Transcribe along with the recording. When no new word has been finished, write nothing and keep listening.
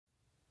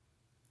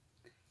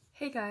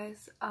Hey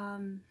guys,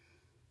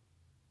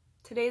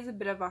 today's a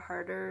bit of a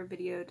harder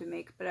video to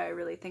make, but I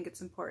really think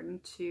it's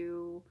important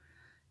to,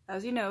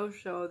 as you know,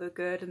 show the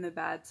good and the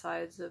bad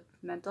sides of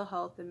mental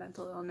health and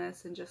mental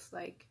illness, and just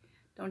like,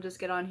 don't just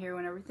get on here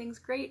when everything's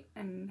great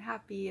and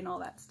happy and all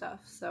that stuff.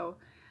 So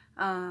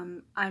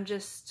I'm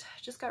just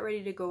got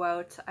ready to go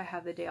out. I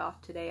have the day off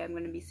today. I'm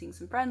going to be seeing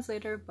some friends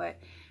later, but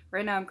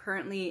right now I'm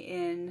currently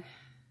in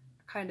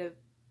kind of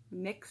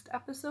mixed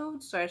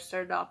episodes. So I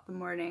started off the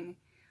morning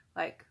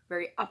like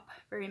very up,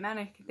 very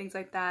manic, and things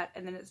like that,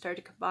 and then it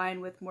started to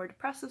combine with more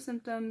depressive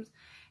symptoms,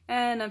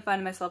 and I'm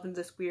finding myself in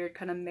this weird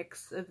kind of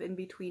mix of in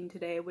between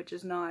today, which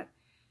is not,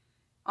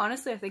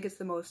 honestly, I think it's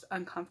the most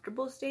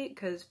uncomfortable state,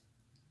 because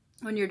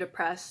when you're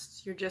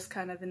depressed, you're just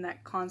kind of in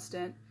that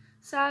constant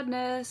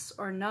sadness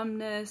or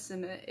numbness,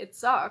 and it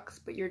sucks,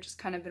 but you're just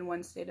kind of in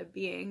one state of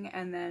being.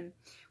 And then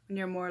when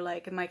you're more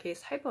like, in my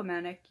case,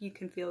 hypomanic, you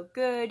can feel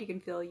good, you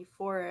can feel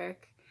euphoric.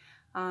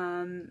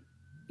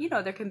 You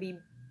know, there can be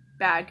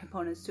bad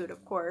components to it,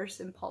 of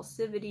course,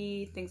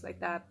 impulsivity, things like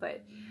that,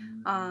 but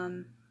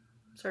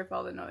sorry for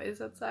all the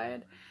noise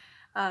outside,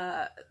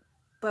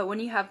 but when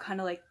you have kind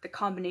of like the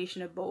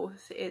combination of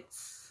both,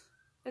 it's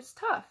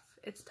tough.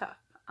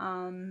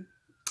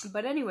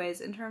 But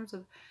anyways, in terms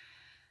of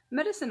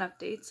medicine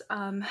updates,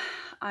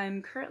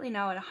 I'm currently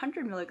now at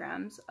 100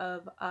 milligrams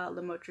of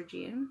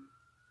Lamotrigine.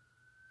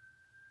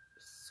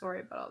 Sorry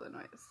about all the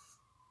noise.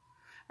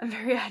 I'm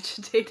very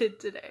agitated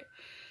today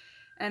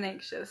and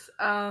anxious.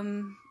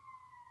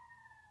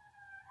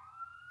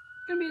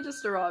 Gonna be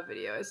just a raw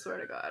video, I swear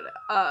to God.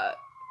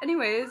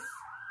 Anyways,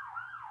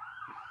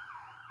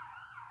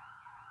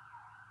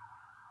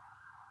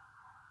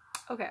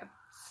 okay,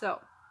 so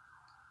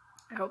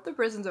I hope the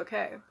prison's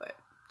okay, but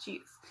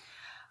jeez.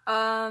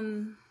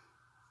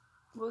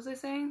 What was I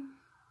saying?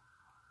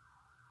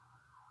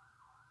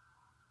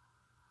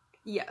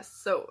 Yes,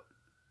 so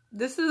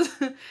this is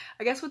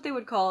I guess what they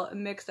would call a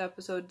mixed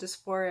episode,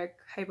 dysphoric,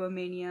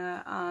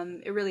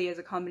 hypomania. It really is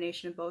a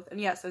combination of both. And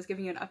yes, I was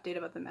giving you an update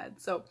about the meds.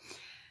 So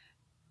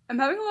I'm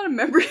having a lot of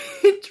memory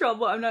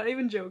trouble. I'm not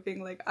even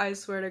joking. Like, I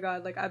swear to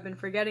God, like, I've been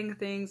forgetting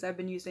things. I've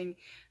been using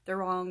the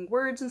wrong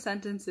words and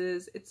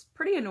sentences. It's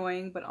pretty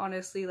annoying, but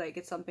honestly, like,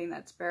 it's something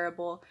that's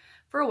bearable.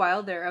 For a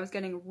while there, I was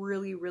getting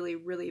really, really,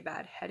 really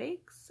bad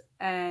headaches,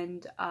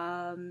 and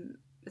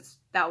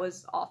that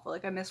was awful.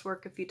 Like, I missed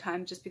work a few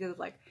times just because of,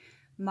 like,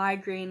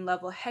 migraine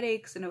level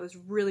headaches, and it was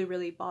really,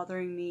 really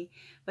bothering me.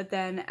 But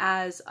then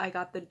as I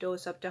got the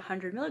dose up to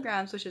 100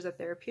 milligrams, which is a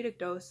therapeutic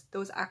dose,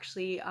 those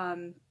actually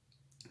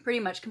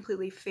pretty much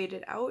completely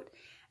faded out.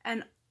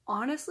 And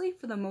honestly,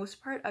 for the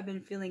most part, I've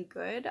been feeling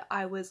good.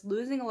 I was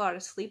losing a lot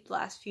of sleep the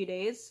last few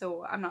days,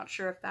 so I'm not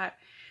sure if that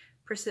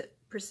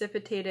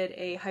precipitated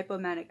a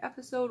hypomanic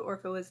episode or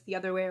if it was the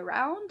other way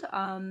around.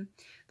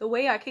 The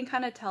way I can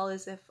kind of tell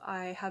is if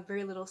I have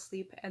very little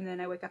sleep and then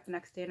I wake up the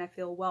next day and I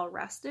feel well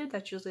rested,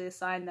 that's usually a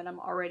sign that I'm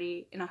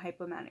already in a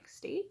hypomanic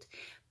state.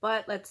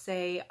 But let's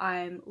say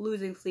I'm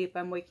losing sleep,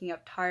 I'm waking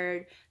up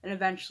tired, and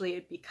eventually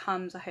it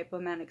becomes a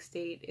hypomanic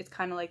state. It's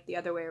kind of like the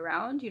other way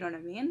around, you know what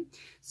I mean?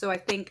 So I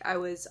think I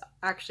was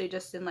actually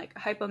just in like a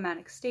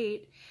hypomanic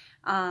state,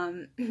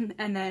 and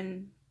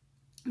then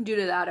due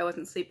to that, I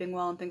wasn't sleeping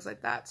well and things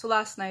like that. So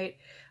last night,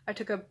 I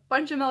took a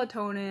bunch of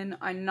melatonin,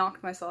 I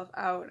knocked myself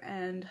out,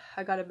 and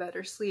I got a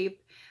better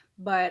sleep.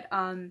 But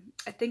I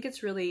think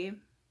it's really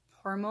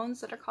hormones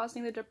that are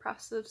causing the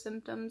depressive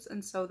symptoms,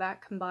 and so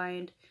that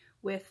combined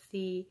with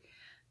the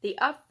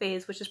up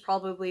phase, which is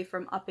probably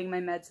from upping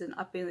my meds and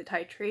upping the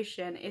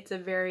titration, it's a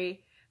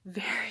very,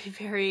 very,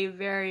 very,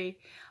 very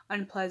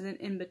unpleasant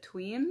in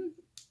between.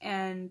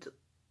 And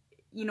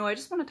you know, I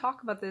just want to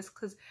talk about this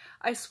because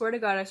I swear to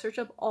God, I search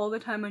up all the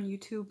time on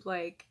YouTube,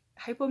 like,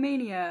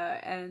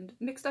 hypomania and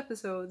mixed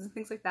episodes and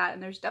things like that,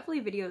 and there's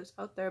definitely videos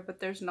out there, but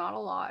there's not a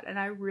lot. And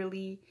I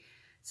really,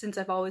 since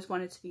I've always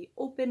wanted to be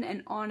open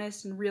and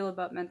honest and real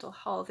about mental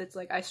health, it's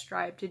like I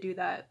strive to do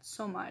that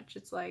so much.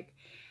 It's like,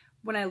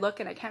 when I look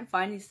and I can't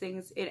find these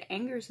things, it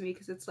angers me,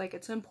 because it's like,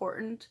 it's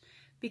important.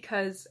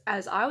 Because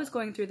as I was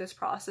going through this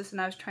process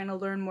and I was trying to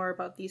learn more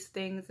about these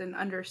things and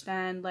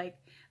understand, like,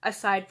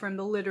 aside from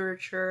the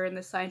literature and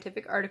the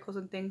scientific articles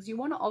and things, you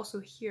want to also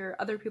hear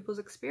other people's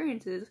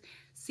experiences,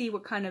 see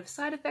what kind of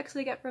side effects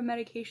they get from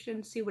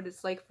medication, see what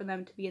it's like for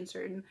them to be in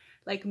certain,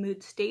 like,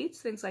 mood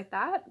states, things like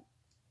that.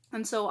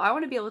 And so I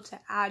want to be able to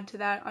add to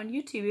that on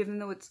YouTube, even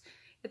though it's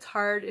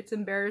hard, it's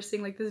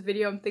embarrassing. Like, this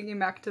video I'm thinking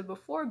back to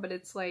before, but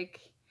it's like,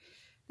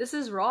 this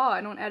is raw.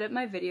 I don't edit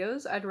my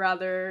videos. I'd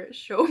rather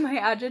show my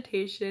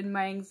agitation,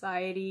 my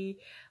anxiety,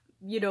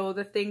 you know,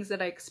 the things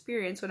that I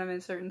experience when I'm in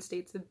certain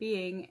states of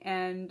being.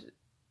 And,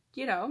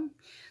 you know,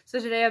 so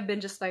today I've been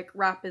just like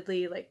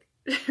rapidly like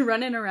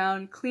running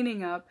around,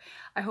 cleaning up.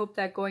 I hope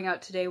that going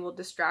out today will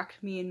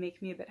distract me and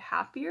make me a bit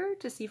happier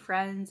to see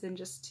friends and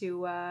just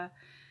to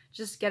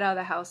just get out of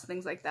the house and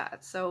things like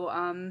that.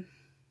 So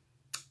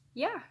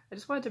yeah, I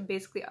just wanted to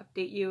basically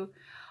update you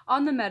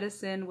on the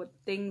medicine, what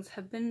things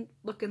have been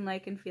looking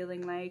like and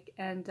feeling like,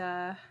 and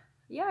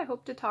yeah, I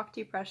hope to talk to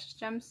you, precious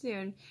gems,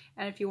 soon.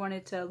 And if you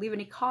wanted to leave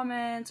any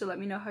comments or let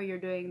me know how you're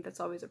doing, that's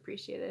always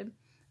appreciated.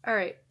 All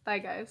right, bye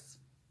guys.